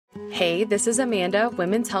Hey, this is Amanda,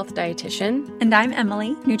 women's health dietitian. And I'm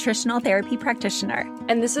Emily, nutritional therapy practitioner.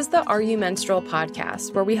 And this is the Are You Menstrual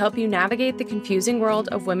podcast, where we help you navigate the confusing world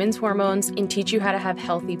of women's hormones and teach you how to have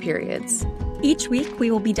healthy periods. Each week,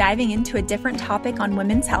 we will be diving into a different topic on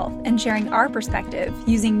women's health and sharing our perspective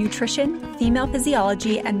using nutrition, female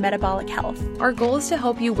physiology, and metabolic health. Our goal is to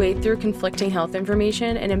help you wade through conflicting health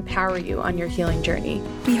information and empower you on your healing journey.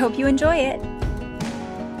 We hope you enjoy it.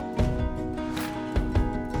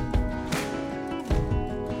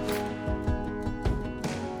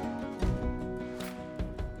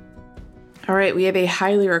 All right, we have a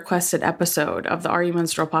highly requested episode of the Are You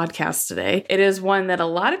Menstrual podcast today. It is one that a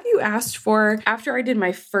lot of you asked for after I did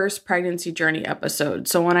my first pregnancy journey episode.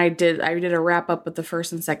 So when I did a wrap up with the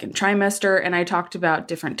first and second trimester, and I talked about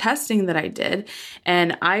different testing that I did,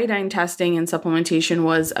 and iodine testing and supplementation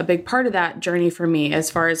was a big part of that journey for me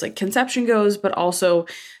as far as like conception goes, but also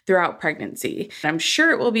throughout pregnancy. I'm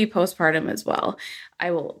sure it will be postpartum as well. I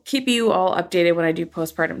will keep you all updated when I do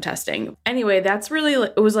postpartum testing. Anyway,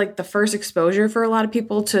 it was like the first exposure for a lot of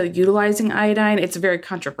people to utilizing iodine. It's a very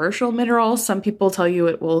controversial mineral. Some people tell you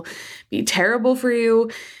it will be terrible for you,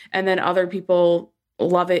 and then other people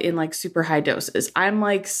love it in like super high doses. I'm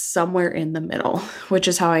like somewhere in the middle, which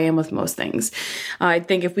is how I am with most things. I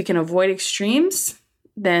think if we can avoid extremes,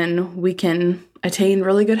 then we can attain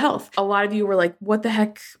really good health. A lot of you were like, what the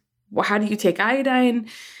heck? How do you take iodine?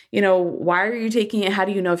 Why are you taking it? How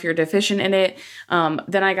do you know if you're deficient in it?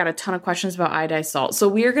 Then I got a ton of questions about iodized salt. So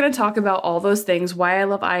we are going to talk about all those things, why I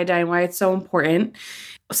love iodine, why it's so important,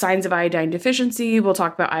 signs of iodine deficiency. We'll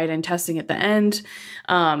talk about iodine testing at the end,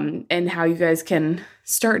 and how you guys can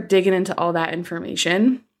start digging into all that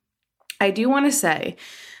information. I do want to say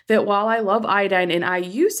that while I love iodine and I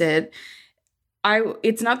use it,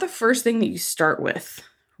 it's not the first thing that you start with,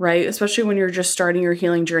 right? Especially when you're just starting your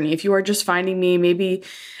healing journey. If you are just finding me, maybe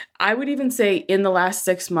I would even say in the last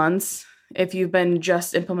 6 months, if you've been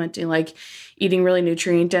just implementing like eating really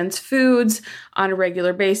nutrient dense foods on a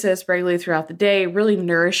regular basis, regularly throughout the day, really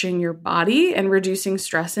nourishing your body and reducing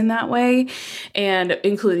stress in that way, and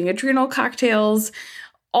including adrenal cocktails,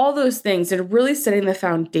 all those things, and really setting the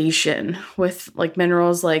foundation with like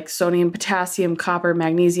minerals like sodium, potassium, copper,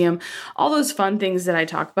 magnesium, all those fun things that I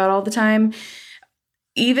talk about all the time.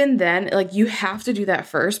 Even then, like you have to do that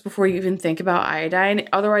first before you even think about iodine.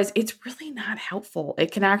 Otherwise, it's really not helpful.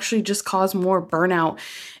 It can actually just cause more burnout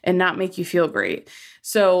and not make you feel great.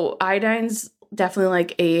 So iodine's definitely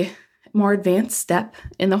like a more advanced step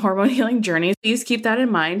in the hormone healing journey. Please keep that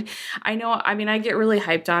in mind. I get really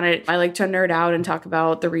hyped on it. I like to nerd out and talk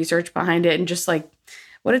about the research behind it and just like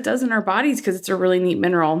what it does in our bodies, because it's a really neat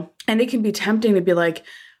mineral. And it can be tempting to be like,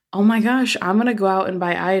 oh my gosh, I'm going to go out and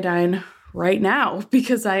buy iodine right now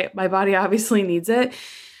because my body obviously needs it.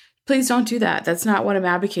 Please don't do that. That's not what I'm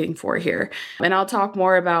advocating for here. And I'll talk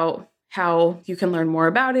more about how you can learn more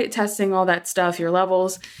about it, testing all that stuff, your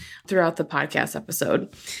levels throughout the podcast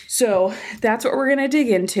episode. So that's what we're going to dig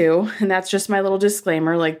into. And that's just my little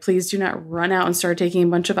disclaimer. Like, please do not run out and start taking a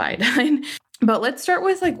bunch of iodine. But let's start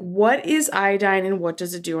with like, what is iodine and what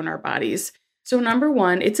does it do in our bodies? So number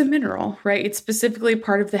one, it's a mineral, right? It's specifically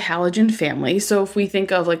part of the halogen family. So if we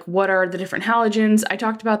think of like, what are the different halogens? I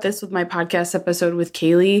talked about this with my podcast episode with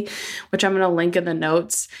Kaylee, which I'm going to link in the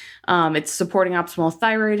notes. It's supporting optimal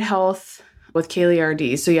thyroid health with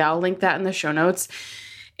Kaylee RD. So yeah, I'll link that in the show notes.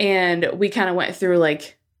 And we kind of went through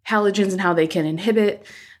like halogens and how they can inhibit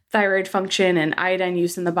thyroid function and iodine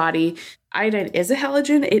use in the body. Iodine is a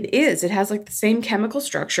halogen. It is. It has like the same chemical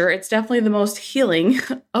structure. It's definitely the most healing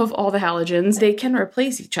of all the halogens. They can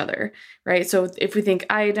replace each other, right? So if we think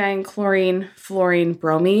iodine, chlorine, fluorine,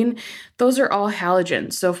 bromine, those are all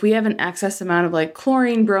halogens. So if we have an excess amount of like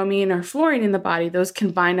chlorine, bromine, or fluorine in the body, those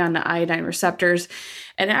can bind on to iodine receptors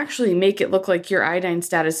and actually make it look like your iodine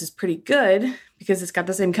status is pretty good because it's got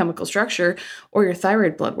the same chemical structure, or your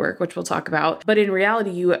thyroid blood work, which we'll talk about. But in reality,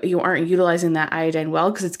 you aren't utilizing that iodine well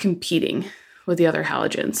because it's competing with the other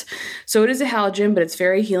halogens. So it is a halogen, but it's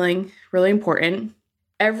very healing, really important.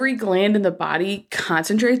 Every gland in the body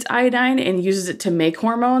concentrates iodine and uses it to make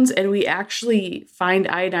hormones, and we actually find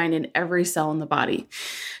iodine in every cell in the body.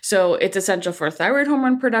 So it's essential for thyroid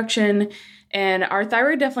hormone production, and our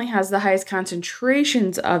thyroid definitely has the highest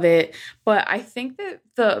concentrations of it, but I think that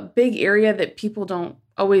the big area that people don't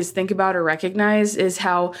always think about or recognize is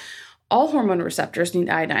how all hormone receptors need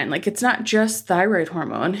iodine. Like, it's not just thyroid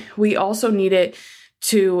hormone. We also need it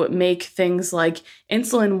to make things like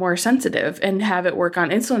insulin more sensitive and have it work on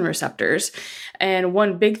insulin receptors. And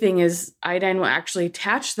one big thing is iodine will actually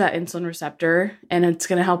attach to that insulin receptor, and it's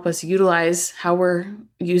going to help us utilize how we're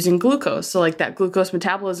using glucose. So like that glucose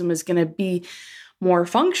metabolism is going to be more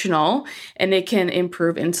functional, and it can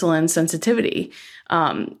improve insulin sensitivity.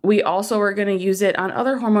 We also are going to use it on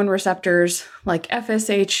other hormone receptors like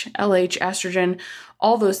FSH, LH, estrogen,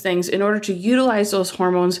 all those things in order to utilize those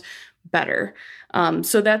hormones better.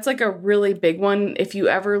 So that's like a really big one. If you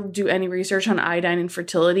ever do any research on iodine and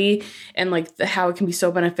fertility and like how it can be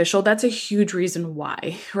so beneficial, that's a huge reason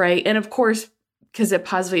why, right? And of course, because it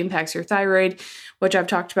positively impacts your thyroid, which I've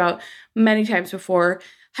talked about many times before.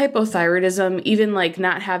 Hypothyroidism, even like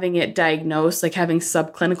not having it diagnosed, like having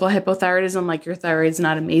subclinical hypothyroidism, like your thyroid's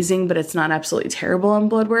not amazing, but it's not absolutely terrible on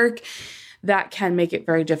blood work, that can make it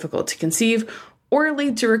very difficult to conceive or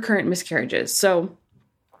lead to recurrent miscarriages. So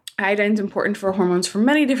iodine's important for hormones for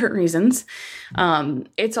many different reasons.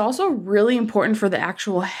 It's also really important for the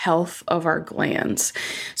actual health of our glands.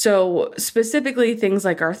 So specifically things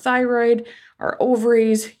like our thyroid, our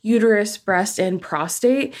ovaries, uterus, breast, and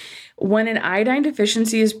prostate. When an iodine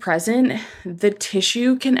deficiency is present, the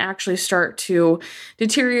tissue can actually start to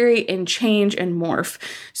deteriorate and change and morph.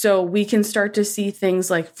 So we can start to see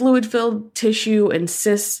things like fluid-filled tissue and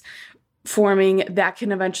cysts forming that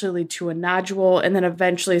can eventually lead to a nodule, and then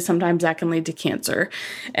eventually sometimes that can lead to cancer.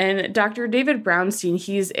 And Dr. David Brownstein,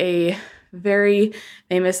 he's a very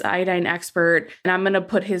famous iodine expert, and I'm going to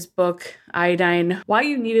put his book, Iodine, Why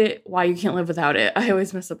You Need It, Why You Can't Live Without It. I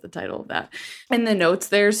always mess up the title of that in the notes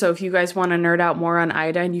there. So if you guys want to nerd out more on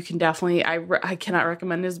iodine, you can definitely, I cannot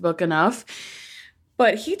recommend his book enough.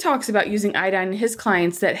 But he talks about using iodine in his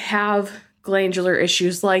clients that have glandular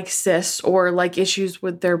issues like cysts or like issues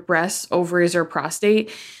with their breasts, ovaries, or prostate,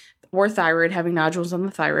 or thyroid, having nodules on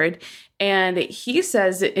the thyroid. And he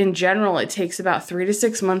says that in general, it takes about 3 to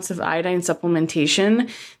 6 months of iodine supplementation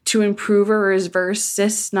to improve or reverse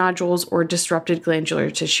cysts, nodules, or disrupted glandular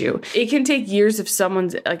tissue. It can take years if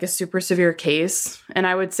someone's like a super severe case. And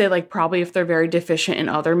I would say like probably if they're very deficient in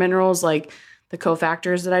other minerals, like the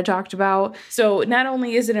cofactors that I talked about. So not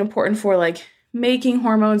only is it important for like making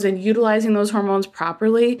hormones and utilizing those hormones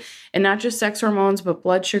properly, and not just sex hormones, but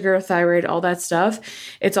blood sugar, thyroid, all that stuff,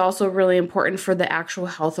 it's also really important for the actual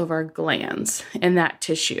health of our glands and that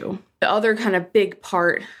tissue. The other kind of big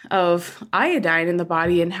part of iodine in the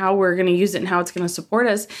body and how we're going to use it and how it's going to support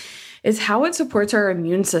us is how it supports our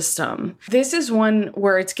immune system. This is one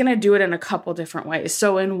where it's going to do it in a couple different ways.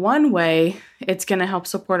 So in one way, it's going to help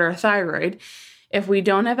support our thyroid. If we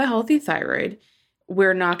don't have a healthy thyroid,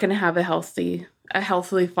 we're not going to have a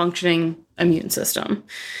healthily functioning immune system.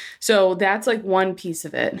 So that's like one piece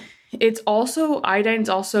of it. Iodine's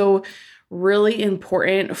also really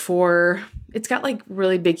important for, it's got like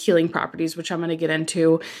really big healing properties, which I'm going to get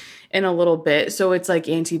into in a little bit. So it's like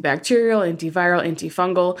antibacterial, antiviral,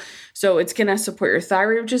 antifungal. So it's going to support your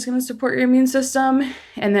thyroid, which is going to support your immune system.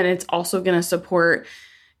 And then it's also going to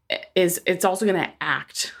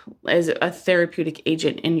act as a therapeutic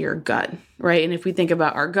agent in your gut, right? And if we think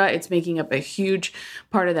about our gut, it's making up a huge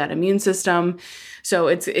part of that immune system. So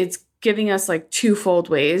it's giving us like twofold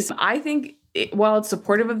ways. I think while it's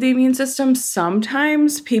supportive of the immune system,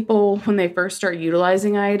 sometimes people, when they first start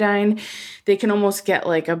utilizing iodine, they can almost get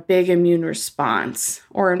like a big immune response,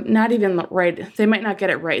 or not even right. They might not get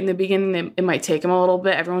it right in the beginning. It might take them a little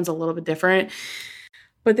bit. Everyone's a little bit different.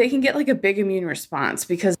 But they can get like a big immune response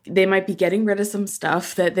because they might be getting rid of some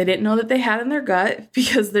stuff that they didn't know that they had in their gut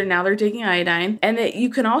because they're taking iodine. And that you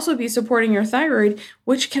can also be supporting your thyroid,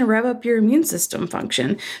 which can rev up your immune system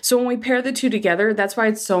function. So when we pair the two together, that's why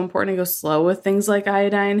it's so important to go slow with things like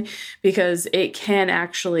iodine, because it can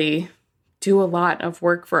actually do a lot of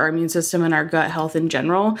work for our immune system and our gut health in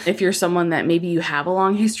general. If you're someone that maybe you have a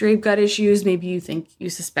long history of gut issues, maybe you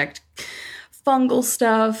suspect fungal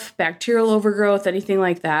stuff, bacterial overgrowth, anything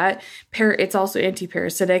like that. It's also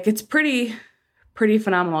anti-parasitic. It's pretty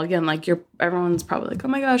phenomenal. Again, like everyone's probably like, oh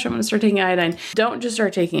my gosh, I'm going to start taking iodine. Don't just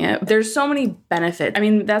start taking it. There's so many benefits. I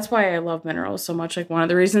mean, that's why I love minerals so much. Like one of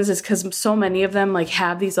the reasons is because so many of them like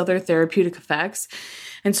have these other therapeutic effects.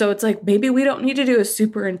 And so it's like, maybe we don't need to do a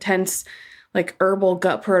super intense like herbal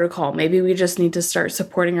gut protocol. Maybe we just need to start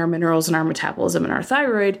supporting our minerals and our metabolism and our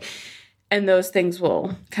thyroid, and those things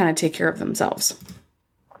will kind of take care of themselves.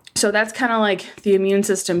 So that's kind of like the immune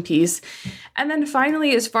system piece. And then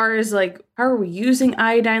finally, as far as like, how are we using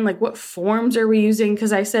iodine? Like what forms are we using?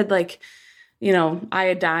 Because I said like,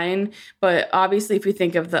 iodine, but obviously if we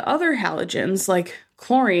think of the other halogens like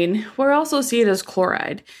chlorine, we're also see it as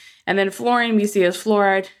chloride. And then fluorine we see as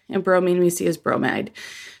fluoride, and bromine we see as bromide.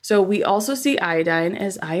 So we also see iodine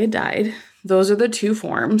as iodide. Those are the two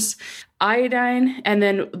forms. iodine, and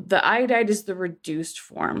then the iodide is the reduced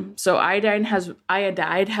form. So iodide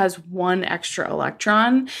has one extra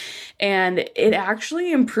electron, and it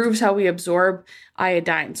actually improves how we absorb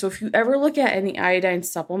iodine. So if you ever look at any iodine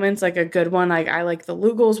supplements, like a good one, like I like the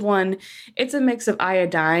Lugol's one, it's a mix of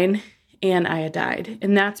iodine and iodide.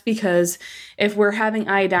 And that's because if we're having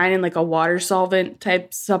iodine in like a water solvent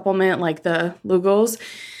type supplement like the Lugol's,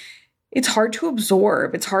 it's hard to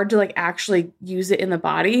absorb. It's hard to like actually use it in the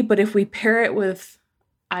body. But if we pair it with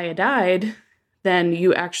iodide, then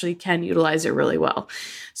you actually can utilize it really well.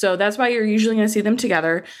 So that's why you're usually going to see them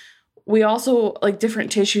together. We also, like,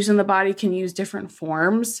 different tissues in the body can use different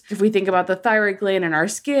forms. If we think about the thyroid gland in our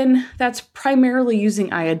skin, that's primarily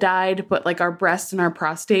using iodide, but like our breast and our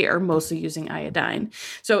prostate are mostly using iodine.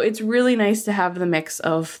 So it's really nice to have the mix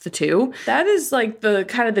of the two. That is like the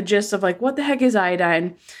kind of the gist of like, what the heck is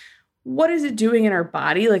iodine? What is it doing in our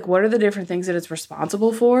body? Like, what are the different things that it's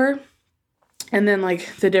responsible for? And then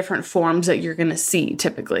like the different forms that you're going to see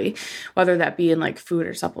typically, whether that be in like food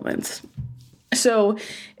or supplements. So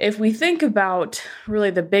if we think about really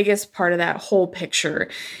the biggest part of that whole picture,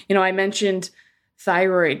 I mentioned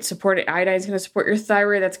thyroid support. Iodine is going to support your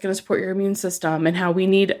thyroid. That's going to support your immune system, and how we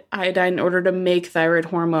need iodine in order to make thyroid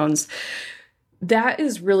hormones. That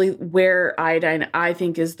is really where iodine, I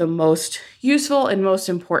think, is the most useful and most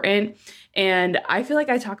important. And I feel like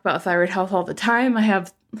I talk about thyroid health all the time. I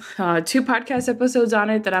have 2 podcast episodes on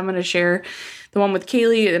it that I'm going to share. The one with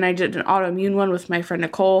Kaylee, and I did an autoimmune one with my friend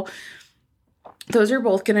Nicole. Those are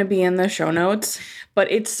both going to be in the show notes,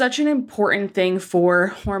 but it's such an important thing for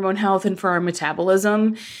hormone health and for our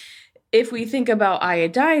metabolism. If we think about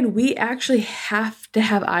iodine, we actually have to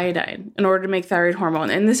have iodine in order to make thyroid hormone.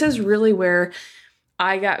 And this is really where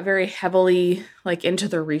I got very heavily like into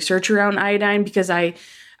the research around iodine, because I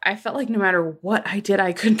felt like no matter what I did,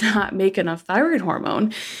 I could not make enough thyroid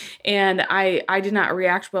hormone. And I did not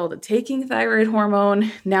react well to taking thyroid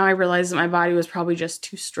hormone. Now I realize that my body was probably just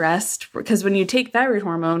too stressed, because when you take thyroid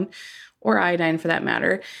hormone, or iodine for that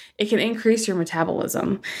matter, it can increase your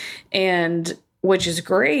metabolism, and which is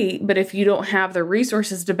great. But if you don't have the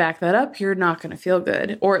resources to back that up, you're not going to feel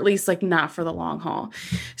good, or at least like not for the long haul.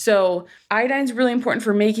 So iodine is really important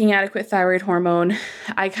for making adequate thyroid hormone.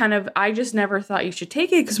 I just never thought you should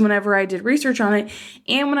take it, because whenever I did research on it,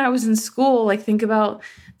 and when I was in school, like, think about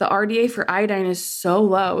the RDA for iodine is so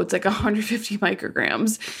low. It's like 150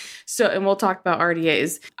 micrograms. So, and we'll talk about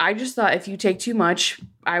RDAs. I just thought if you take too much,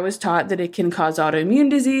 I was taught that it can cause autoimmune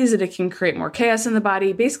disease, that it can create more chaos in the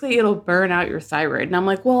body. Basically, it'll burn out your thyroid. And I'm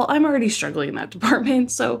like, well, I'm already struggling in that department,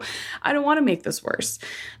 so I don't want to make this worse.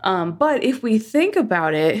 But if we think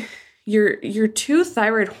about it, your 2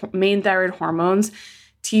 main thyroid hormones,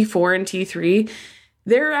 T4 and T3,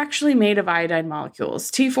 they're actually made of iodine molecules.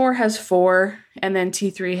 T4 has 4, and then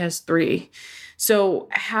T3 has 3. So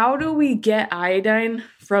how do we get iodine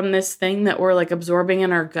from this thing that we're like absorbing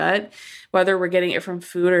in our gut, whether we're getting it from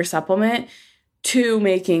food or supplement, to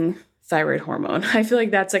making thyroid hormone? I feel like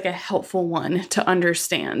that's like a helpful one to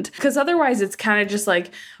understand, because otherwise it's kind of just like,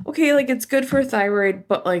 okay, like it's good for thyroid,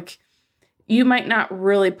 but like you might not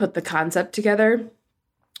really put the concept together.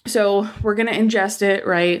 So we're going to ingest it,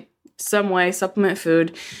 right? Some way, supplement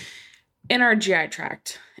food in our GI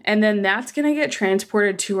tract. And then that's going to get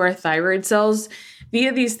transported to our thyroid cells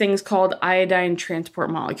via these things called iodine transport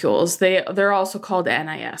molecules. They're also called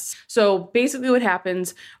NIS. So basically what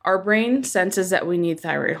happens, our brain senses that we need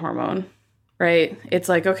thyroid hormone, right? It's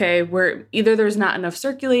like, okay, either there's not enough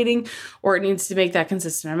circulating, or it needs to make that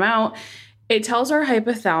consistent amount. It tells our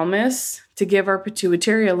hypothalamus to give our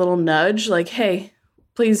pituitary a little nudge, like, hey,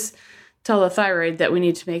 please tell the thyroid that we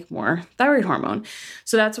need to make more thyroid hormone.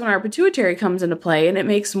 So that's when our pituitary comes into play, and it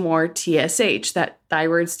makes more TSH, that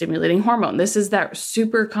thyroid stimulating hormone. This is that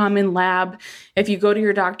super common lab. If you go to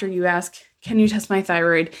your doctor, you ask, can you test my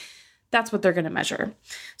thyroid? That's what they're going to measure.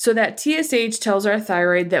 So that TSH tells our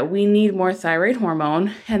thyroid that we need more thyroid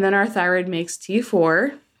hormone, and then our thyroid makes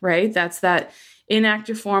T4, right? That's that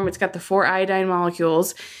inactive form. It's got the 4 iodine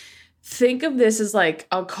molecules. Think of this as like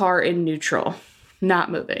a car in neutral,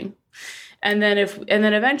 not moving. And then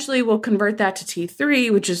eventually we'll convert that to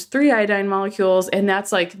T3, which is 3 iodine molecules. And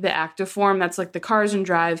that's like the active form. That's like the cars in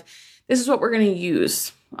drive. This is what we're going to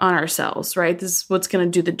use on our cells, right? This is what's going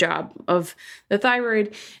to do the job of the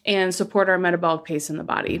thyroid and support our metabolic pace in the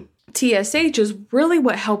body. TSH is really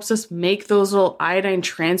what helps us make those little iodine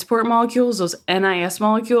transport molecules, those NIS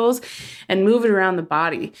molecules, and move it around the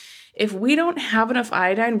body. If we don't have enough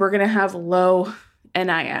iodine, we're going to have low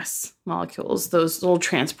NIS molecules, those little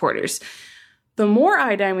transporters. The more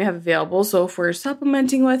iodine we have available, so if we're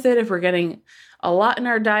supplementing with it, if we're getting a lot in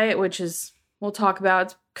our diet, which is we'll talk about,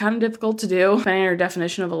 it's kind of difficult to do, depending on your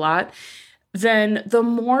definition of a lot, then the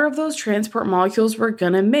more of those transport molecules we're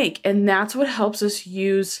going to make. And that's what helps us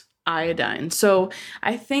use iodine. So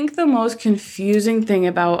I think the most confusing thing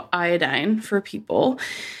about iodine for people,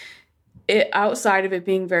 outside of it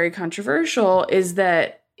being very controversial, is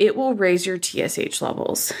that it will raise your TSH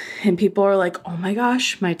levels. And people are like, oh my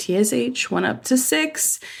gosh, my TSH went up to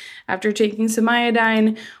 6 after taking some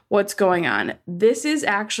iodine. What's going on? This is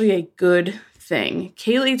actually a good thing.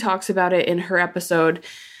 Kaylee talks about it in her episode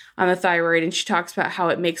on the thyroid, and she talks about how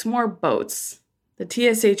it makes more boats. The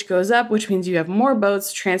TSH goes up, which means you have more boats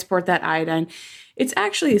to transport that iodine. It's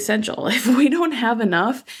actually essential. If we don't have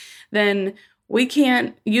enough, then we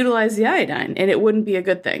can't utilize the iodine, and it wouldn't be a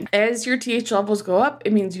good thing. As your TH levels go up,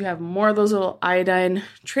 it means you have more of those little iodine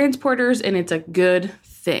transporters, and it's a good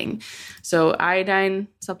thing. So iodine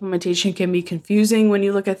supplementation can be confusing when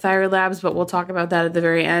you look at thyroid labs, but we'll talk about that at the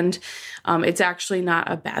very end. It's actually not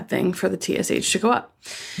a bad thing for the TSH to go up.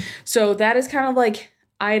 So that is kind of like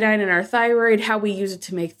iodine in our thyroid, how we use it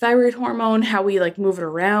to make thyroid hormone, how we like move it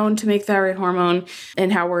around to make thyroid hormone,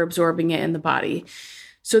 and how we're absorbing it in the body.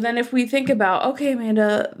 So then if we think about, okay,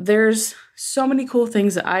 Amanda, there's so many cool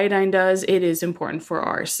things that iodine does. It is important for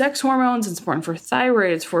our sex hormones. It's important for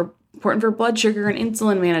thyroid. It's important for blood sugar and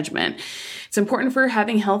insulin management. It's important for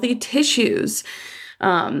having healthy tissues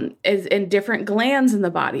and different glands in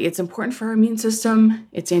the body. It's important for our immune system.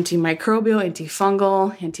 It's antimicrobial,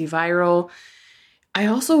 antifungal, antiviral. I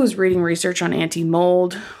also was reading research on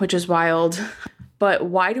anti-mold, which is wild. But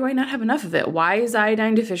why do I not have enough of it? Why is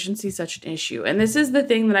iodine deficiency such an issue? And this is the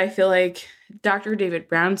thing that I feel like Dr. David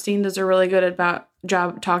Brownstein does a really good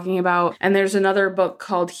job talking about. And there's another book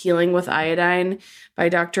called Healing with Iodine by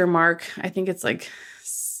Dr. Mark. I think it's like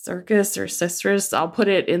Circus or Sistris. I'll put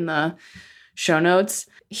it in the show notes.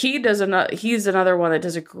 He's another one that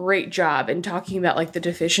does a great job in talking about like the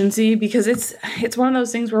deficiency, because it's one of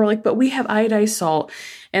those things where we're like, but we have iodized salt,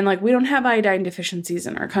 and like we don't have iodine deficiencies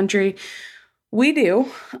in our country. We do.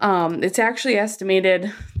 It's actually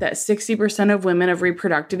estimated that 60% of women of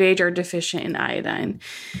reproductive age are deficient in iodine.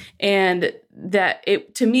 And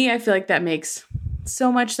to me, I feel like that makes so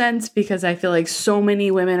much sense, because I feel like so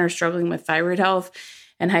many women are struggling with thyroid health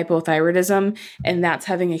and hypothyroidism, and that's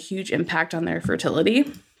having a huge impact on their fertility.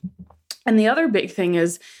 And the other big thing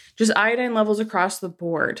is just iodine levels across the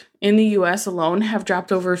board in the US alone have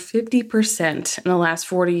dropped over 50% in the last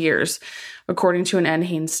 40 years, according to an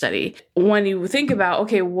NHANES study. When you think about,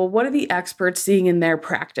 okay, well, what are the experts seeing in their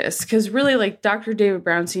practice? Because really, like Dr. David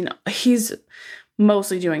Brownstein, he's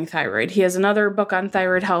mostly doing thyroid. He has another book on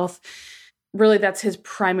thyroid health. Really, that's his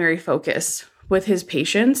primary focus with his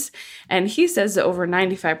patients. And he says that over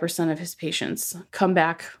 95% of his patients come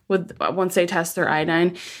back with, once they test their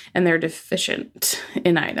iodine, and they're deficient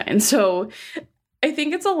in iodine. So I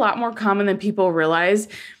think it's a lot more common than people realize.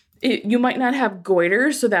 You might not have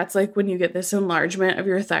goiter. So that's like when you get this enlargement of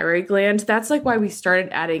your thyroid gland. That's like why we started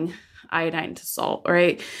adding iodine to salt,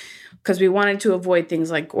 right? Because we wanted to avoid things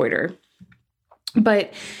like goiter.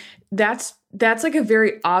 But that's like a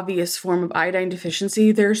very obvious form of iodine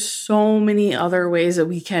deficiency. There's so many other ways that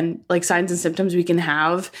we can, like signs and symptoms we can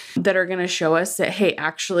have that are going to show us that, hey,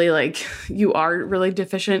 actually, like you are really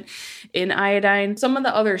deficient in iodine. Some of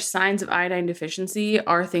the other signs of iodine deficiency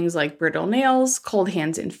are things like brittle nails, cold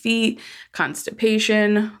hands and feet,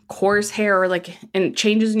 constipation, coarse hair, and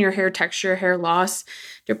changes in your hair texture, hair loss,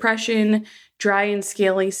 depression, dry and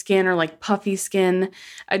scaly skin or like puffy skin,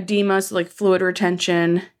 edema, so like fluid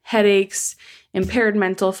retention, headaches, impaired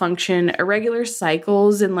mental function, irregular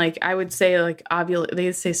cycles, and like I would say like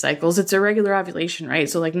they say cycles, it's irregular ovulation, right?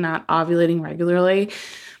 So like not ovulating regularly,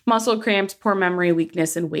 muscle cramps, poor memory,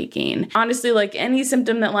 weakness, and weight gain. Honestly, like any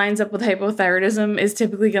symptom that lines up with hypothyroidism is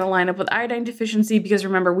typically going to line up with iodine deficiency, because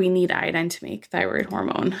remember, we need iodine to make thyroid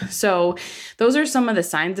hormone. So those are some of the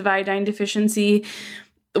signs of iodine deficiency.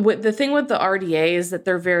 The thing with the RDA is that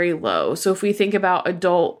they're very low. So if we think about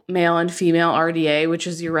adult male and female RDA, which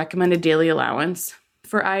is your recommended daily allowance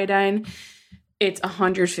for iodine, it's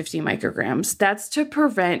 150 micrograms. That's to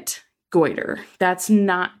prevent goiter. That's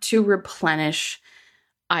not to replenish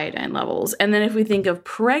iodine levels. And then if we think of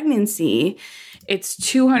pregnancy, it's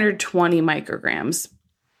 220 micrograms.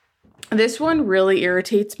 This one really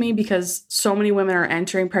irritates me because so many women are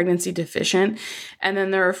entering pregnancy deficient, and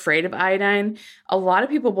then they're afraid of iodine. A lot of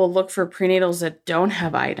people will look for prenatals that don't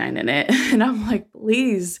have iodine in it. And I'm like,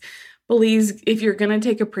 please, if you're going to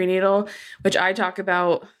take a prenatal, which I talk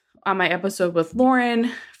about on my episode with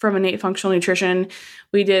Lauren from Innate Functional Nutrition.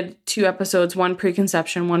 We did 2 episodes, one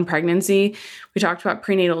preconception, one pregnancy. We talked about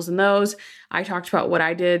prenatals in those. I talked about what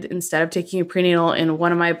I did instead of taking a prenatal in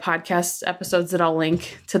one of my podcast episodes that I'll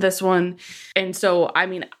link to this one. And so, I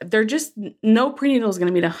mean, no prenatal is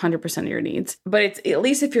going to meet 100% of your needs, but it's at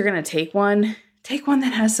least if you're going to take one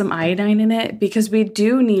that has some iodine in it, because we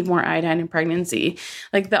do need more iodine in pregnancy.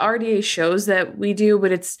 Like the RDA shows that we do,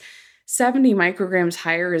 but it's 70 micrograms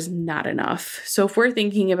higher is not enough. So if we're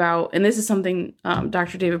thinking about, and this is something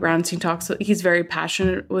Dr. David Brownstein talks about, he's very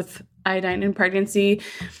passionate with iodine in pregnancy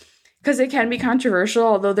because it can be controversial,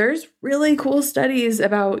 although there's really cool studies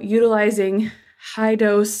about utilizing high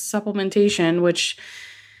dose supplementation, which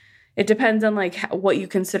it depends on like what you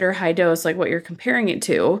consider high dose, like what you're comparing it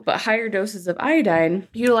to, but higher doses of iodine,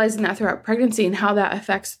 utilizing that throughout pregnancy and how that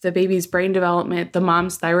affects the baby's brain development, the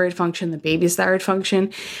mom's thyroid function, the baby's thyroid function,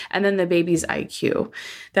 and then the baby's IQ.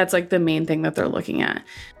 That's like the main thing that they're looking at.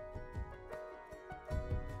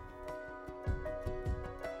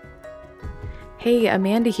 Hey,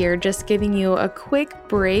 Amanda here, just giving you a quick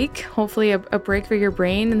break, hopefully a break for your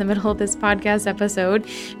brain in the middle of this podcast episode,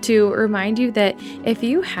 to remind you that if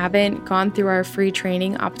you haven't gone through our free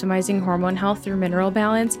training, Optimizing Hormone Health Through Mineral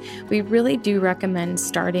Balance, we really do recommend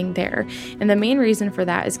starting there. And the main reason for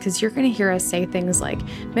that is because you're going to hear us say things like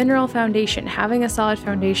mineral foundation, having a solid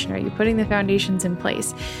foundation. Are you putting the foundations in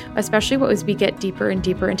place? Especially as we get deeper and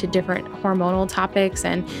deeper into different hormonal topics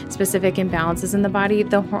and specific imbalances in the body,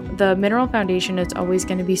 the mineral foundation is always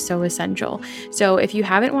going to be so essential. So if you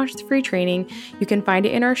haven't watched the free training, you can find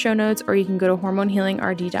it in our show notes, or you can go to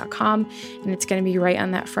hormonehealingrd.com and it's going to be right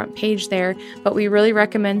on that front page there. But we really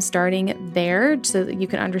recommend starting there so that you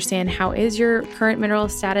can understand how is your current mineral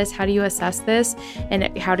status, how do you assess this,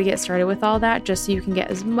 and how to get started with all that, just so you can get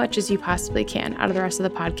as much as you possibly can out of the rest of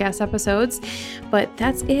the podcast episodes. But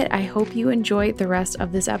that's it. I hope you enjoy the rest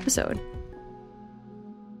of this episode.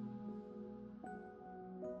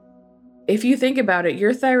 If you think about it,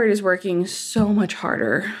 your thyroid is working so much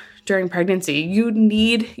harder during pregnancy. You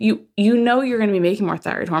know you're going to be making more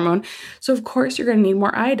thyroid hormone. So of course you're going to need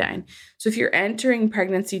more iodine. So if you're entering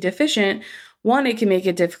pregnancy deficient, 1, it can make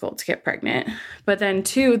it difficult to get pregnant. But then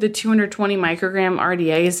 2, the 220 microgram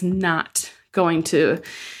RDA is not going to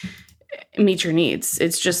meet your needs.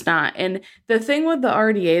 It's just not. And the thing with the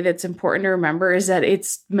RDA that's important to remember is that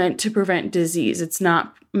it's meant to prevent disease. It's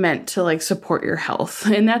not meant to like support your health.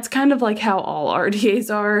 And that's kind of like how all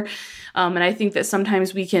RDAs are. And I think that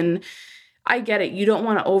sometimes I get it. You don't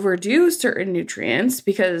want to overdo certain nutrients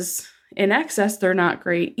because in excess, they're not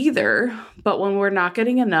great either. But when we're not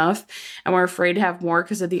getting enough and we're afraid to have more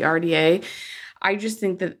because of the RDA, I just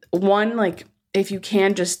think that 1, like if you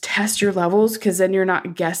can just test your levels, because then you're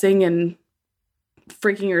not guessing and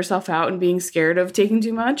freaking yourself out and being scared of taking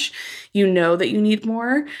too much, you know that you need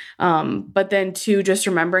more. But then 2, just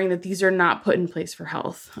remembering that these are not put in place for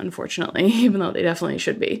health, unfortunately, even though they definitely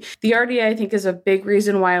should be. The RDA, I think, is a big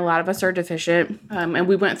reason why a lot of us are deficient. And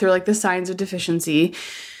we went through like the signs of deficiency.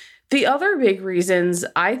 The other big reasons,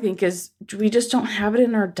 I think, is we just don't have it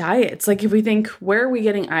in our diets. Like if we think, where are we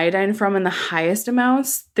getting iodine from in the highest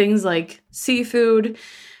amounts? Things like seafood,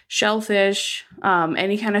 shellfish,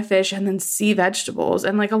 any kind of fish, and then sea vegetables.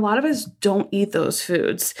 And like a lot of us don't eat those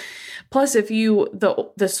foods. Plus, if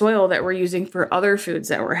the soil that we're using for other foods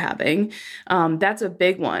that we're having, that's a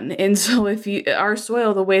big one. And so our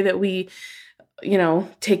soil, the way that we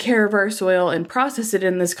take care of our soil and process it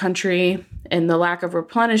in this country and the lack of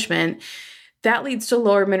replenishment, that leads to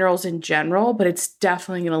lower minerals in general, but it's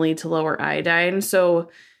definitely going to lead to lower iodine. So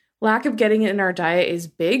lack of getting it in our diet is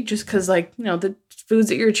big just because the foods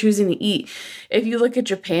that you're choosing to eat. If you look at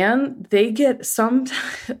Japan, they get some,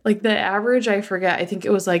 like the average, I forget, I think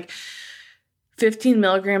it was like 15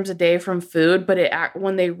 milligrams a day from food, but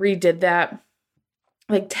when they redid that,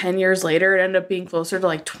 like 10 years later, it ended up being closer to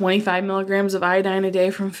like 25 milligrams of iodine a day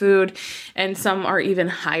from food. And some are even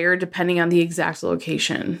higher depending on the exact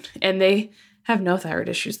location. And they have no thyroid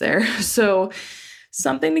issues there. So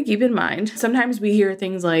something to keep in mind. Sometimes we hear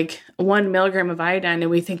things like 1 milligram of iodine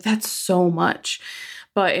and we think that's so much.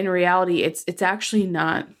 But in reality, it's actually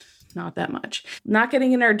not that much. Not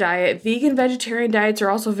getting in our diet. Vegan, vegetarian diets are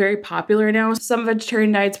also very popular now. Some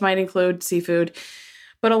vegetarian diets might include seafood,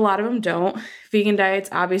 but a lot of them don't. Vegan diets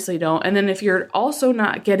obviously don't. And then if you're also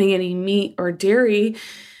not getting any meat or dairy,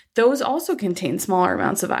 those also contain smaller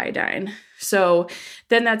amounts of iodine. So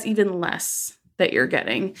then that's even less that you're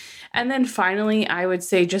getting. And then finally, I would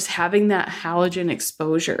say just having that halogen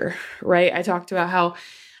exposure, right? I talked about how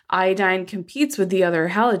iodine competes with the other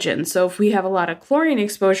halogens. So if we have a lot of chlorine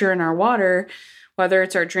exposure in our water, whether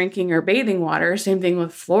it's our drinking or bathing water. Same thing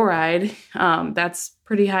with fluoride. That's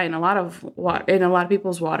pretty high in a lot of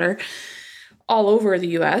people's water all over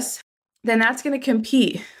the US. Then that's going to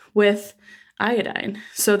compete with iodine.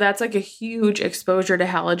 So that's like a huge exposure to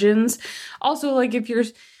halogens. Also, like if you're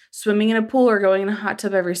swimming in a pool or going in a hot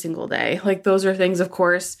tub every single day, like those are things, of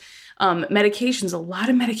course. Medications, a lot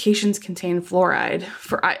of medications contain fluoride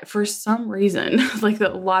for some reason, like a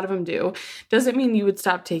lot of them do. Doesn't mean you would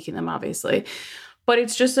stop taking them, obviously, but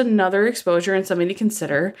it's just another exposure and something to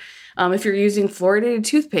consider. If you're using fluoridated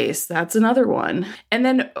toothpaste, that's another one. And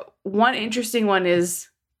then one interesting one is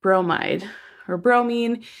bromide or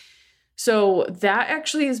bromine. So that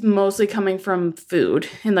actually is mostly coming from food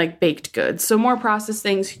and like baked goods. So more processed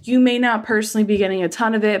things, you may not personally be getting a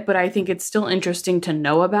ton of it, but I think it's still interesting to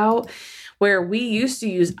know about, where we used to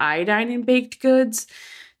use iodine in baked goods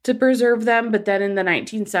to preserve them. But then in the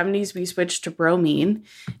 1970s, we switched to bromine,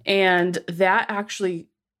 and that actually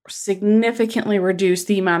significantly reduced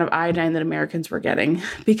the amount of iodine that Americans were getting,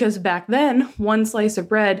 because back then one slice of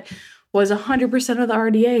bread was 100% of the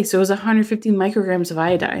RDA. So it was 150 micrograms of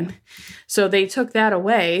iodine. So they took that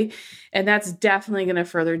away, and that's definitely going to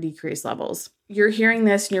further decrease levels. You're hearing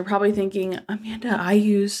this and you're probably thinking, Amanda, I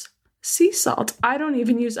use sea salt. I don't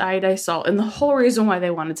even use iodized salt. And the whole reason why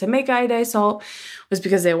they wanted to make iodized salt was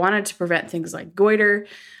because they wanted to prevent things like goiter.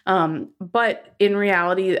 But in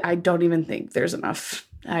reality, I don't even think there's enough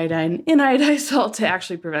iodine in iodized salt to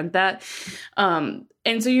actually prevent that. And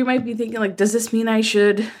so you might be thinking, like, does this mean I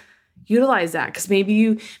should utilize that? Because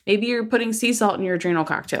maybe you're putting sea salt in your adrenal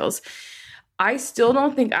cocktails. I still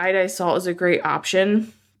don't think iodized salt is a great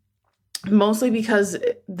option, mostly because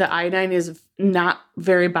the iodine is not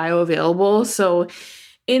very bioavailable. So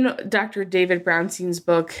in Dr. David Brownstein's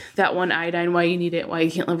book, That One Iodine, Why You Need It, Why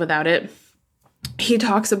You Can't Live Without It, he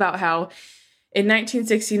talks about how in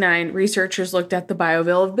 1969, researchers looked at the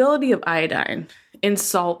bioavailability of iodine in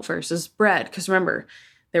salt versus bread. Because remember,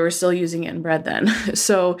 they were still using it in bread then.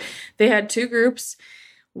 So they had two groups.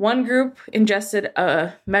 One group ingested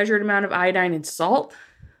a measured amount of iodine in salt.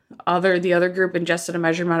 The other group ingested a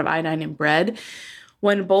measured amount of iodine in bread.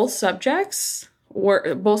 When both subjected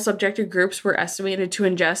groups were estimated to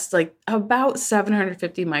ingest like about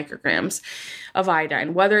 750 micrograms of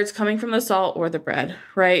iodine, whether it's coming from the salt or the bread,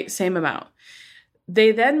 right? Same amount.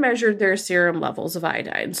 They then measured their serum levels of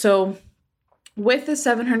iodine. So with the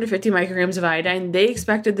 750 micrograms of iodine, they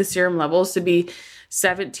expected the serum levels to be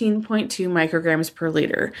 17.2 micrograms per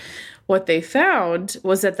liter. What they found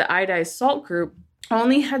was that the iodized salt group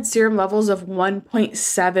only had serum levels of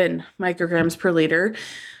 1.7 micrograms per liter,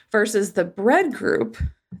 versus the bread group,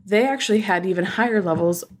 they actually had even higher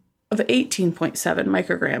levels of 18.7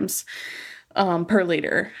 micrograms per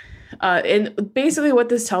liter. And basically what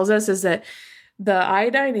this tells us is that the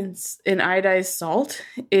iodine in iodized salt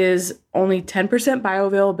is only 10%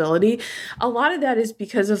 bioavailability. A lot of that is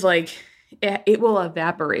because of like, it will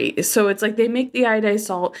evaporate. So it's like they make the iodized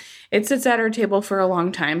salt, it sits at our table for a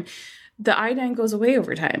long time. The iodine goes away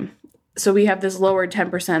over time. So we have this lower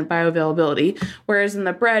 10% bioavailability, whereas in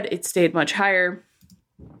the bread, it stayed much higher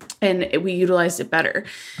and we utilized it better.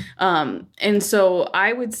 And so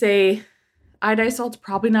I would say iodized salt's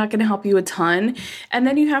probably not going to help you a ton. And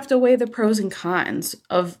then you have to weigh the pros and cons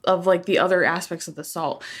of like the other aspects of the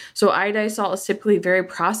salt. So iodized salt is typically very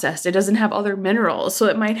processed. It doesn't have other minerals. So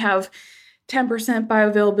it might have 10%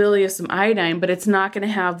 bioavailability of some iodine, but it's not going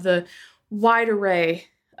to have the wide array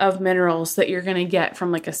of minerals that you're going to get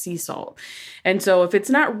from like a sea salt. And so if it's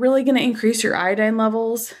not really going to increase your iodine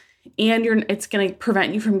levels and it's going to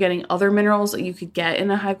prevent you from getting other minerals that you could get in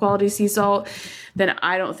a high quality sea salt, then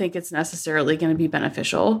I don't think it's necessarily going to be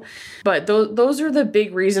beneficial. But those are the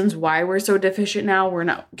big reasons why we're so deficient now. We're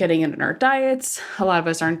not getting it in our diets. A lot of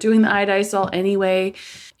us aren't doing the iodized salt anyway.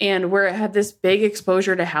 And we're at this big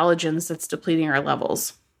exposure to halogens that's depleting our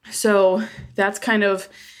levels. So that's kind of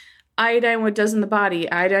iodine, what it does in the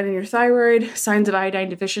body. Iodine in your thyroid, signs of iodine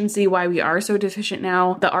deficiency, why we are so deficient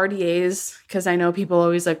now. The RDAs, because I know people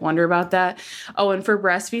always like wonder about that. Oh, and for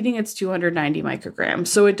breastfeeding, it's 290 micrograms.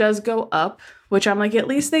 So it does go up, which I'm like, at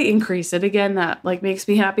least they increase it again. That like makes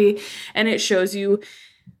me happy. And it shows you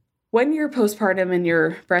when you're postpartum and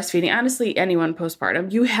you're breastfeeding, honestly, anyone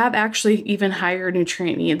postpartum, you have actually even higher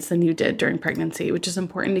nutrient needs than you did during pregnancy, which is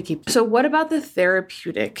important to keep. So what about the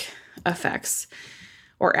therapeutic effects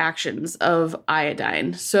or actions of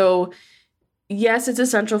iodine? So yes, it's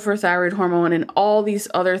essential for thyroid hormone and all these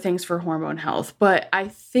other things for hormone health. But I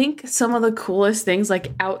think some of the coolest things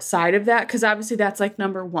like outside of that, because obviously that's like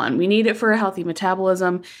number one, we need it for a healthy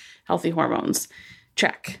metabolism, healthy hormones.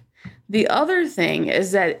 Check. The other thing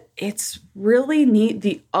is that it's really neat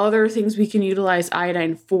the other things we can utilize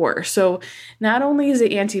iodine for. So not only is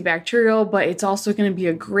it antibacterial, but it's also going to be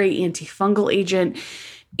a great antifungal agent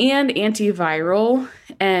and antiviral.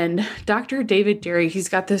 And Dr. David Derry, he's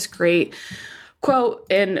got this great quote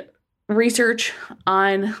and research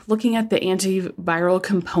on looking at the antiviral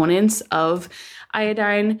components of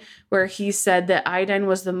iodine, where he said that iodine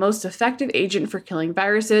was the most effective agent for killing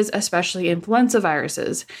viruses, especially influenza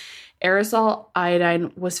viruses. Aerosol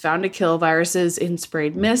iodine was found to kill viruses in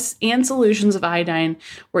sprayed mists, and solutions of iodine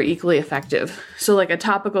were equally effective. So like a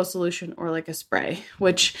topical solution or like a spray,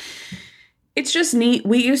 which it's just neat.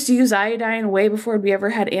 We used to use iodine way before we ever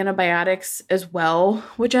had antibiotics as well,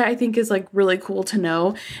 which I think is like really cool to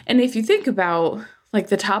know. And if you think about like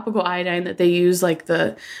the topical iodine that they use like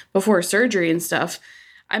the before surgery and stuff,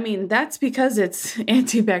 I mean, that's because it's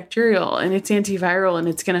antibacterial and it's antiviral and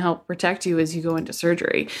it's going to help protect you as you go into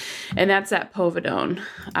surgery. And that's that povidone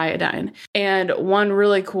iodine. And one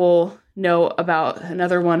really cool note about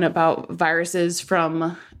another one about viruses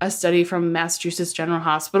from a study from Massachusetts General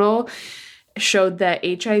Hospital showed that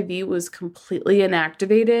HIV was completely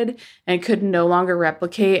inactivated and could no longer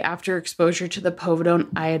replicate after exposure to the povidone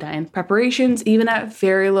iodine preparations, even at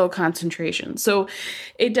very low concentrations. So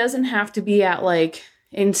it doesn't have to be at like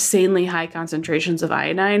insanely high concentrations of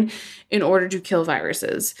iodine in order to kill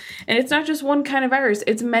viruses. And it's not just one kind of virus,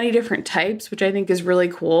 it's many different types, which I think is really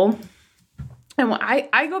cool. And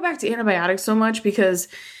I go back to antibiotics so much because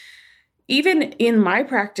even in my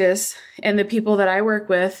practice and the people that I work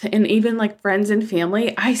with and even like friends and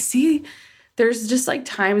family, I see there's just like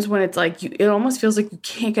times when it's like it almost feels like you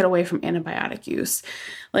can't get away from antibiotic use.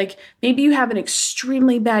 Like maybe you have an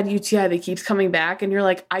extremely bad UTI that keeps coming back and you're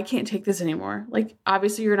like, I can't take this anymore. Like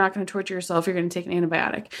obviously you're not going to torture yourself. You're going to take an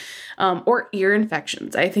antibiotic. Or ear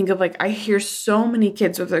infections. I think of like, I hear so many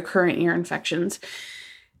kids with recurrent ear infections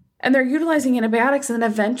and they're utilizing antibiotics and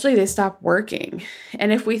then eventually they stop working.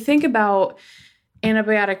 And if we think about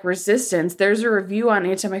antibiotic resistance, there's a review on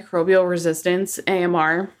antimicrobial resistance,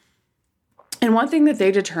 AMR. And one thing that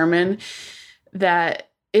they determine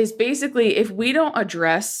that is basically if we don't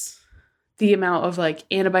address the amount of like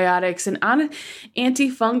antibiotics and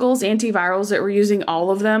antifungals, antivirals that we're using,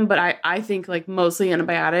 all of them, but I think like mostly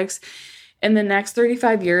antibiotics, in the next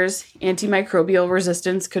 35 years, antimicrobial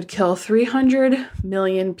resistance could kill 300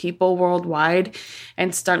 million people worldwide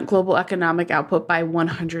and stunt global economic output by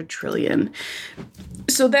 100 trillion.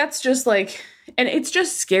 So that's just like, and it's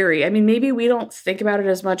just scary. I mean, maybe we don't think about it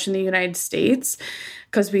as much in the United States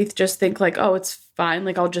because we just think like, oh, it's fine.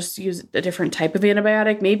 Like I'll just use a different type of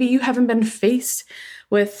antibiotic. Maybe you haven't been faced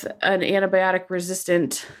with an antibiotic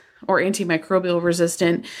resistant or antimicrobial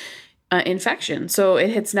resistant infection. So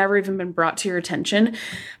it's never even been brought to your attention.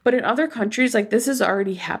 But in other countries, like this is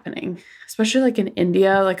already happening, especially like in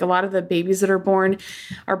India, like a lot of the babies that are born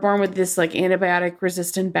with this like antibiotic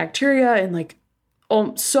resistant bacteria and like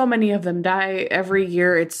so many of them die every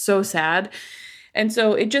year. It's so sad. And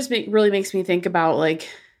so it just really makes me think about like,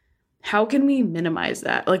 how can we minimize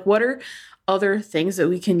that? Like what are other things that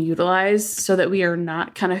we can utilize so that we are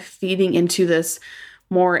not kind of feeding into this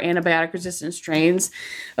more antibiotic resistant strains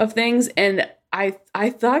of things? And I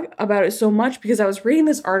thought about it so much because I was reading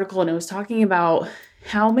this article and it was talking about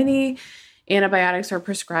how many antibiotics are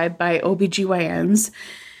prescribed by OBGYNs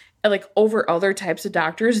like over other types of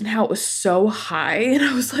doctors and how it was so high. And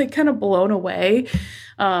I was like kind of blown away.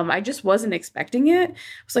 I just wasn't expecting it. I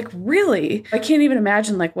was like, really? I can't even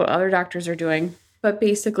imagine like what other doctors are doing. But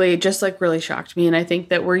basically it just like really shocked me. And I think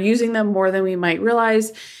that we're using them more than we might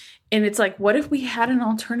realize. And it's like, what if we had an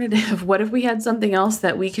alternative? What if we had something else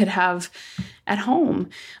that we could have at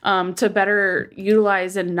home to better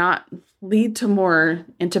utilize and not lead to more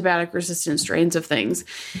antibiotic resistant strains of things?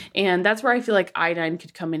 And that's where I feel like iodine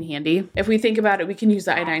could come in handy. If we think about it, we can use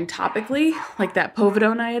iodine topically, like that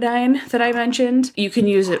povidone iodine that I mentioned. You can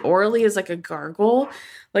use it orally as like a gargle,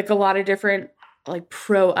 like a lot of different like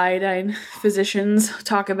pro-iodine physicians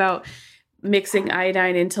talk about mixing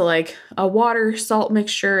iodine into like a water salt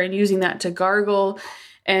mixture and using that to gargle.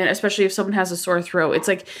 And especially if someone has a sore throat, it's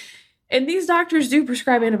like, and these doctors do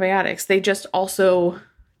prescribe antibiotics. They just also,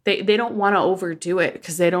 they don't want to overdo it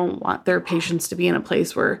because they don't want their patients to be in a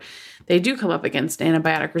place where they do come up against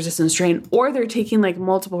antibiotic resistant strain or they're taking like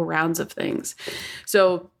multiple rounds of things.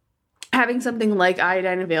 So having something like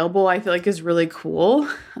iodine available, I feel like is really cool.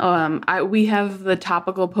 We have the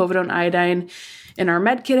topical povidone iodine in our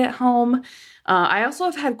med kit at home. I also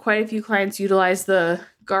have had quite a few clients utilize the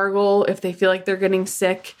gargle if they feel like they're getting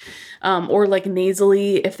sick, or like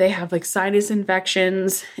nasally if they have like sinus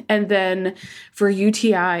infections. And then for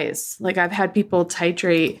UTIs, like I've had people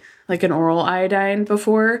titrate like an oral iodine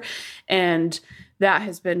before, and that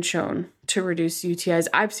has been shown to reduce UTIs.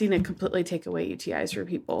 I've seen it completely take away UTIs for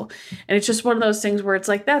people. And it's just one of those things where it's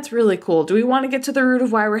like, that's really cool. Do we want to get to the root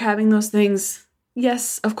of why we're having those things?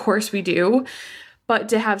 Yes, of course we do. But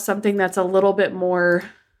to have something that's a little bit more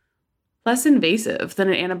less invasive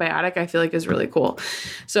than an antibiotic, I feel like is really cool.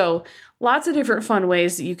 So lots of different fun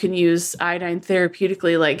ways that you can use iodine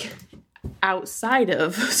therapeutically, like outside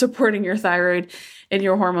of supporting your thyroid and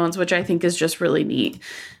your hormones, which I think is just really neat.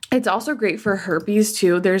 It's also great for herpes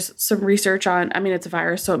too. There's some research on, it's a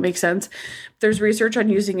virus, so it makes sense. There's research on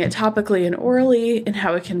using it topically and orally and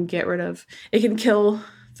how it can kill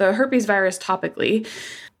the herpes virus topically.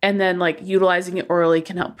 And then like utilizing it orally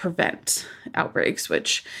can help prevent outbreaks,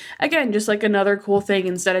 which again, just like another cool thing,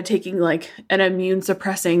 instead of taking like an immune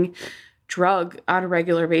suppressing drug on a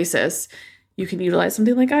regular basis, you can utilize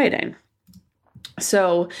something like iodine.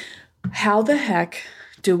 So how the heck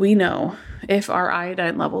do we know if our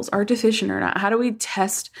iodine levels are deficient or not? How do we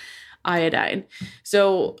test iodine?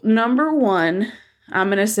 So number one, I'm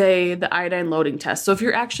going to say the iodine loading test. So if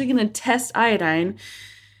you're actually going to test iodine,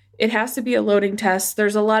 it has to be a loading test.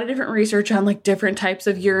 There's a lot of different research on like different types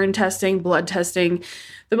of urine testing, blood testing.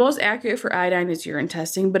 The most accurate for iodine is urine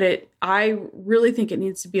testing, but I really think it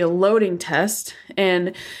needs to be a loading test.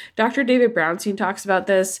 And Dr. David Brownstein talks about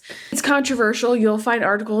this. It's controversial. You'll find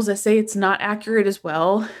articles that say it's not accurate as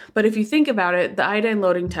well. But if you think about it, the iodine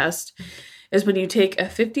loading test is when you take a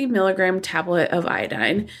 50 milligram tablet of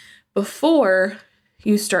iodine before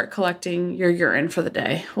you start collecting your urine for the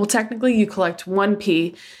day. Well, technically you collect 1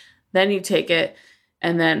 pee, then you take it,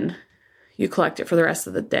 and then you collect it for the rest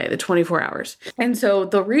of the day, the 24 hours. And so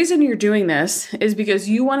the reason you're doing this is because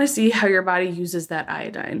you want to see how your body uses that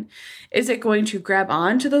iodine. Is it going to grab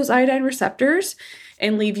onto those iodine receptors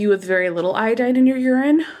and leave you with very little iodine in your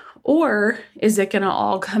urine? Or is it going to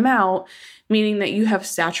all come out, meaning that you have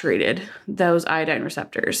saturated those iodine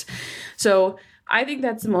receptors? So I think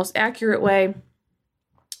that's the most accurate way.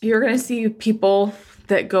 You're going to see people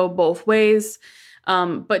that go both ways.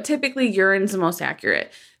 But typically urine's the most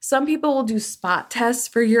accurate. Some people will do spot tests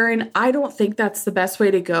for urine. I don't think that's the best way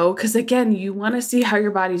to go because, again, you want to see how your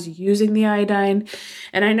body's using the iodine.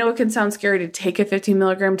 And I know it can sound scary to take a 15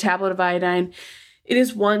 milligram tablet of iodine. It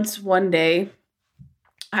is once one day.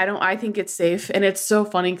 I think it's safe. And it's so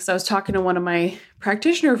funny because I was talking to one of my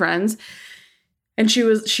practitioner friends, and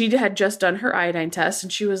she had just done her iodine test,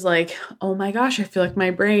 and she was like, oh my gosh, I feel like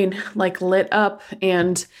my brain like lit up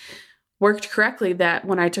and worked correctly that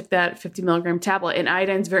when I took that 50 milligram tablet. And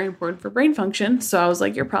iodine is very important for brain function. So I was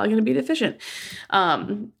like, you're probably going to be deficient.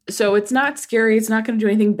 So it's not scary. It's not going to do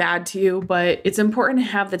anything bad to you, but it's important to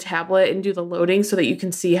have the tablet and do the loading so that you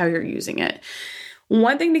can see how you're using it.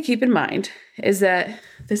 One thing to keep in mind is that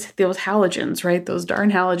those halogens, right? Those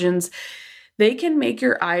darn halogens, they can make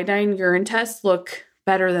your iodine urine test look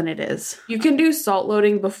better than it is. You can do salt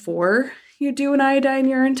loading before you do an iodine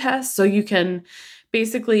urine test. So you can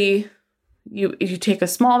basically, you take a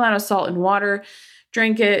small amount of salt and water,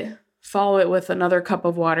 drink it, follow it with another cup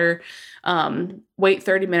of water, wait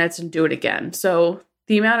 30 minutes and do it again. So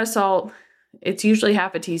the amount of salt, it's usually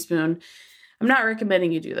half a teaspoon. I'm not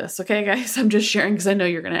recommending you do this, okay, guys? I'm just sharing because I know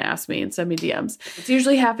you're going to ask me and send me DMs. It's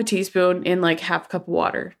usually half a teaspoon in like half a cup of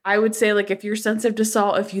water. I would say like if you're sensitive to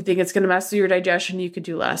salt, if you think it's going to mess with your digestion, you could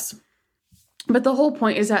do less. But the whole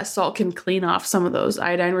point is that salt can clean off some of those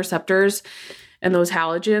iodine receptors and those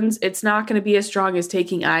halogens. It's not going to be as strong as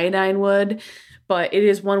taking iodine would, but it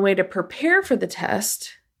is one way to prepare for the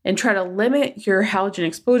test and try to limit your halogen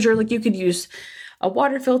exposure. Like you could use a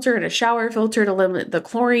water filter and a shower filter to limit the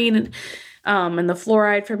chlorine and the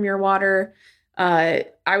fluoride from your water. I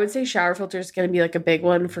would say shower filter is going to be like a big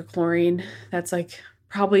one for chlorine. That's like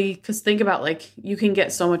probably, because think about like you can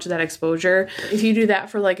get so much of that exposure. If you do that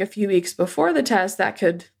for like a few weeks before the test, that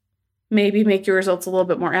could maybe make your results a little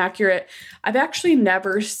bit more accurate. I've actually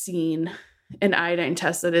never seen an iodine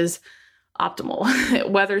test that is optimal,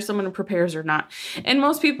 whether someone prepares or not. And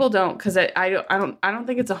most people don't, because I don't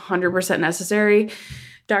think it's 100% necessary.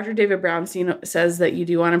 Dr. David Brownstein says that you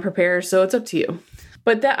do want to prepare, so it's up to you.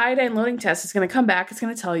 But that iodine loading test is going to come back. It's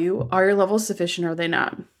going to tell you, are your levels sufficient or are they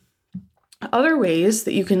not? Other ways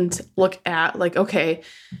that you can look at, like, okay,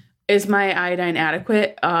 is my iodine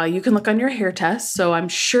adequate? You can look on your hair test. So I'm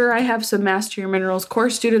sure I have some Master Your Minerals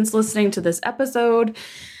course students listening to this episode.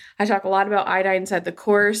 I talk a lot about iodine inside the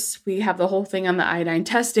course. We have the whole thing on the iodine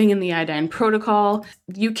testing and the iodine protocol.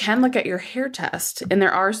 You can look at your hair test, and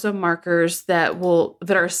there are some markers that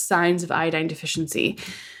are signs of iodine deficiency.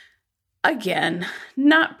 Again,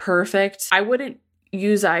 not perfect. I wouldn't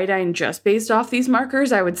use iodine just based off these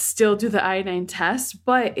markers. I would still do the iodine test,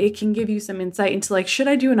 but it can give you some insight into like, should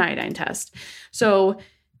I do an iodine test? So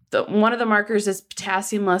one of the markers is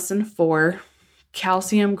potassium less than 4,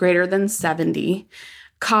 calcium greater than 70,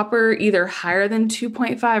 copper either higher than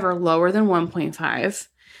 2.5 or lower than 1.5,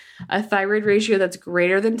 a thyroid ratio that's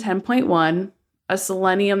greater than 10.1, a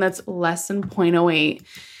selenium that's less than 0.08,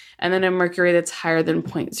 and then a mercury that's higher than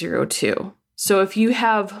 0.02. So if you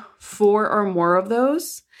have 4 or more of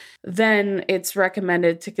those, then it's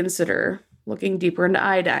recommended to consider looking deeper into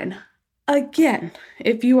iodine. Again,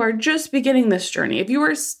 if you are just beginning this journey, if you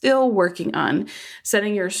are still working on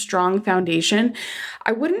setting your strong foundation,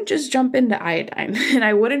 I wouldn't just jump into iodine and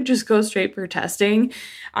I wouldn't just go straight for testing.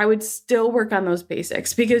 I would still work on those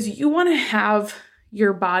basics because you want to have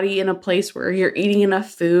your body in a place where you're eating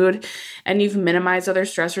enough food and you've minimized other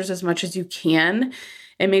stressors as much as you can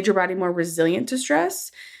and made your body more resilient to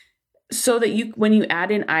stress so that when you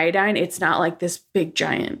add in iodine, it's not like this big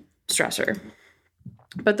giant stressor.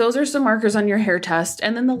 But those are some markers on your hair test.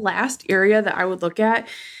 And then the last area that I would look at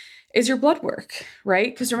is your blood work,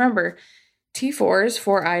 right? Because remember, T4 is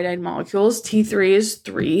 4 iodine molecules, T3 is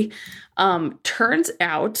 3. Turns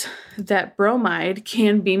out that bromide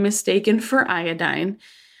can be mistaken for iodine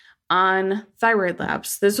on thyroid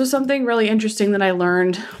labs. This was something really interesting that I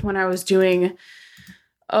learned when I was doing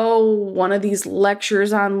one of these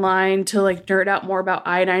lectures online to like nerd out more about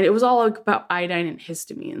iodine. It was all about iodine and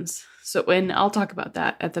histamines. So, and I'll talk about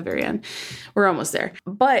that at the very end. We're almost there.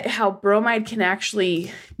 But how bromide can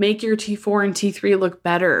actually make your T4 and T3 look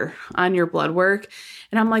better on your blood work.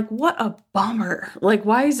 And I'm like, what a bummer. Like,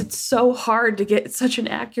 why is it so hard to get such an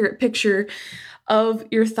accurate picture of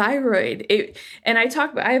your thyroid?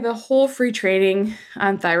 I have a whole free training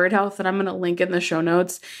on thyroid health that I'm going to link in the show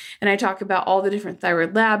notes. And I talk about all the different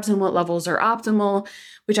thyroid labs and what levels are optimal.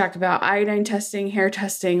 We talk about iodine testing, hair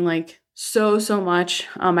testing, like so much.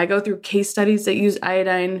 I go through case studies that use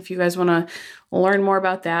iodine if you guys want to learn more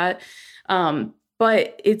about that.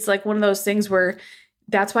 But it's like one of those things where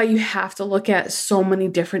that's why you have to look at so many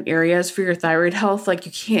different areas for your thyroid health. Like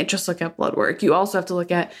you can't just look at blood work. You also have to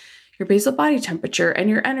look at your basal body temperature and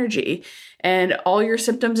your energy and all your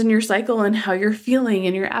symptoms in your cycle and how you're feeling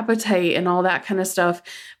and your appetite and all that kind of stuff.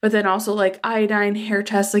 But then also like iodine, hair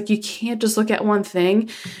tests, like you can't just look at one thing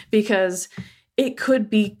because it could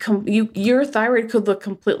be, your thyroid could look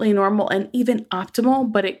completely normal and even optimal,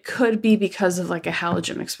 but it could be because of like a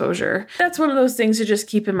halogen exposure. That's one of those things to just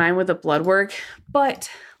keep in mind with the blood work. But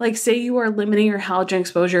like say you are limiting your halogen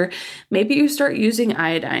exposure, maybe you start using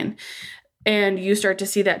iodine and you start to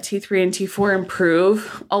see that T3 and T4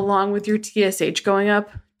 improve along with your TSH going up.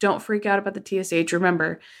 Don't freak out about the TSH.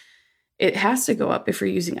 Remember, it has to go up if you're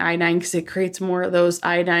using iodine because it creates more of those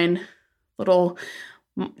iodine little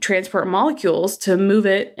transport molecules to move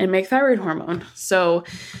it and make thyroid hormone. So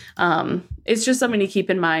it's just something to keep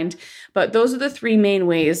in mind. But those are the 3 main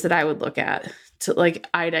ways that I would look at to like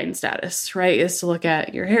iodine status, right? Is to look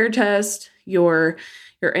at your hair test, if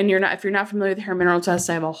you're not familiar with the hair mineral test,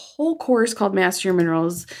 I have a whole course called Master Your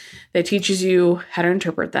Minerals that teaches you how to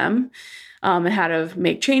interpret them and how to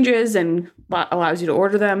make changes and allows you to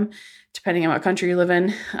order them depending on what country you live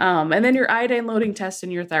in. And then your iodine loading test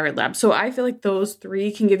and your thyroid lab. So I feel like those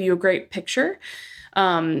 3 can give you a great picture.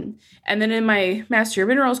 And then in my Master Your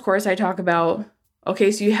Minerals course, I talk about,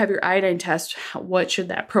 okay, so you have your iodine test. What should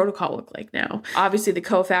that protocol look like now? Obviously the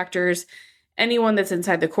cofactors, anyone that's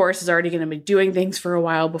inside the course is already going to be doing things for a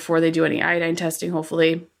while before they do any iodine testing,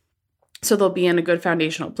 hopefully. So they'll be in a good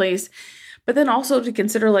foundational place. But then also to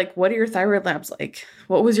consider, like, what are your thyroid labs like?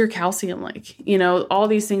 What was your calcium like? You know, all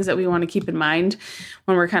these things that we want to keep in mind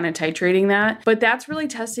when we're kind of titrating that. But that's really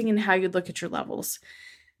testing in how you'd look at your levels.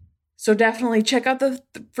 So definitely check out the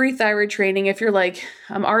free thyroid training. If you're like,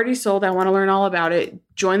 I'm already sold, I want to learn all about it,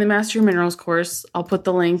 join the Master Your Minerals course. I'll put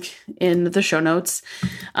the link in the show notes.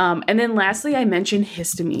 And then lastly, I mentioned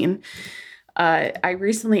histamine. I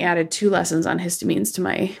recently added 2 lessons on histamines to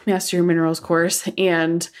my Master Your Minerals course.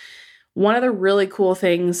 And one of the really cool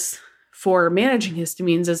things for managing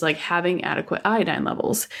histamines is like having adequate iodine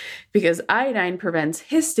levels because iodine prevents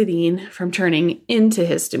histidine from turning into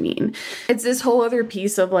histamine. It's this whole other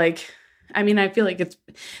piece of like, I mean, I feel like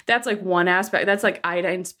that's like one aspect, that's like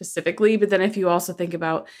iodine specifically. But then if you also think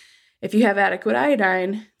about if you have adequate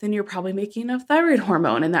iodine, then you're probably making enough thyroid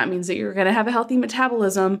hormone. And that means that you're going to have a healthy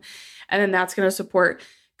metabolism. And then that's going to support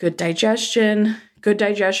good digestion. Good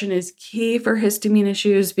digestion is key for histamine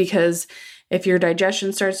issues because if your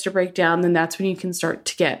digestion starts to break down, then that's when you can start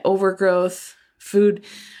to get overgrowth. Food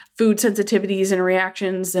food sensitivities and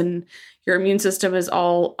reactions, and your immune system is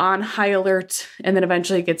all on high alert, and then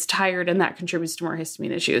eventually it gets tired, and that contributes to more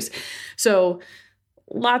histamine issues. So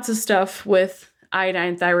lots of stuff with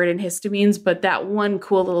iodine, thyroid, and histamines, but that one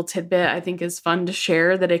cool little tidbit I think is fun to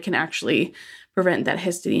share, that it can actually prevent that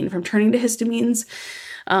histidine from turning to histamines.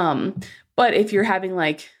 But if you're having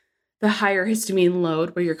like the higher histamine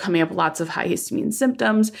load where you're coming up with lots of high histamine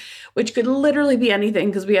symptoms, which could literally be anything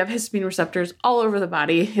because we have histamine receptors all over the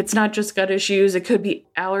body. It's not just gut issues. It could be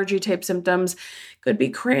allergy type symptoms, could be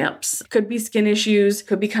cramps, could be skin issues,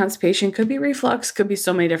 could be constipation, could be reflux, could be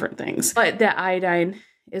so many different things. But that iodine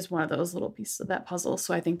is one of those little pieces of that puzzle.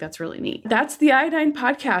 So I think that's really neat. That's the Iodine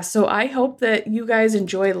Podcast. So I hope that you guys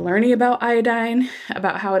enjoy learning about iodine,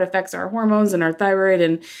 about how it affects our hormones and our thyroid,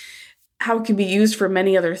 and how it can be used for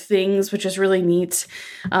many other things, which is really neat,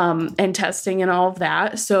 and testing and all of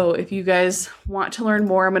that. So if you guys want to learn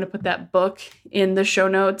more, I'm going to put that book in the show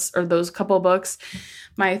notes, or those couple books,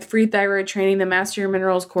 my free thyroid training, the Master Your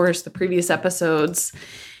Minerals course, the previous episodes.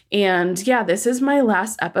 And yeah, this is my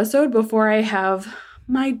last episode before I have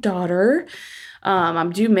my daughter.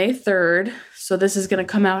 I'm due May 3rd. So this is going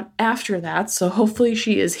to come out after that. So hopefully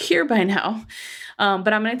she is here by now.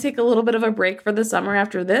 But I'm going to take a little bit of a break for the summer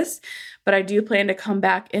after this, but I do plan to come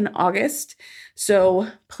back in August. So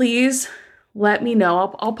please let me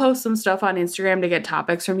know. I'll post some stuff on Instagram to get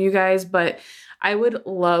topics from you guys, but I would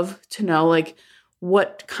love to know, like,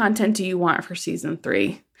 what content do you want for season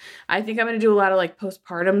 3? I think I'm going to do a lot of like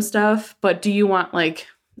postpartum stuff, but do you want like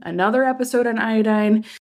another episode on iodine?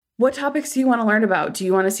 What topics do you want to learn about? Do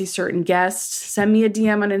you want to see certain guests? Send me a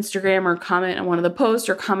DM on Instagram, or comment on one of the posts,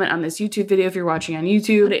 or comment on this YouTube video if you're watching on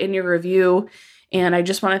YouTube, put it in your review. And I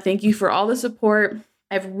just want to thank you for all the support.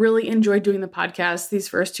 I've really enjoyed doing the podcast these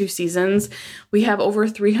first 2 seasons. We have over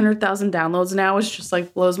 300,000 downloads now, which just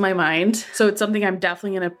like blows my mind. So it's something I'm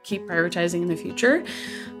definitely going to keep prioritizing in the future.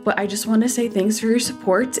 But I just want to say thanks for your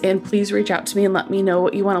support, and please reach out to me and let me know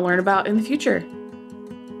what you want to learn about in the future.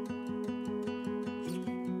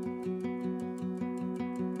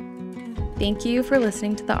 Thank you for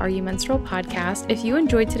listening to the Are You Menstrual podcast. If you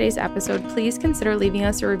enjoyed today's episode, please consider leaving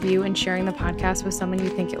us a review and sharing the podcast with someone you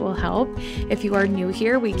think it will help. If you are new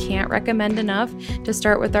here, we can't recommend enough to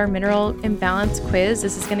start with our mineral imbalance quiz.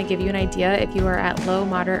 This is going to give you an idea if you are at low,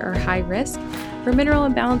 moderate, or high risk for mineral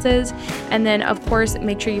imbalances. And then, of course,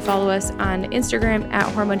 make sure you follow us on Instagram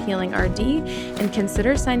at Hormone Healing RD, and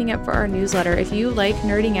consider signing up for our newsletter. If you like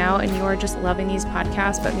nerding out and you are just loving these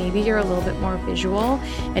podcasts, but maybe you're a little bit more visual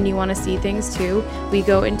and you want to see things too, we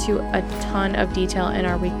go into a ton of detail in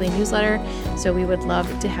our weekly newsletter. So we would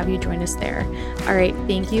love to have you join us there. All right,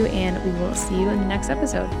 thank you, and we will see you in the next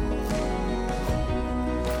episode.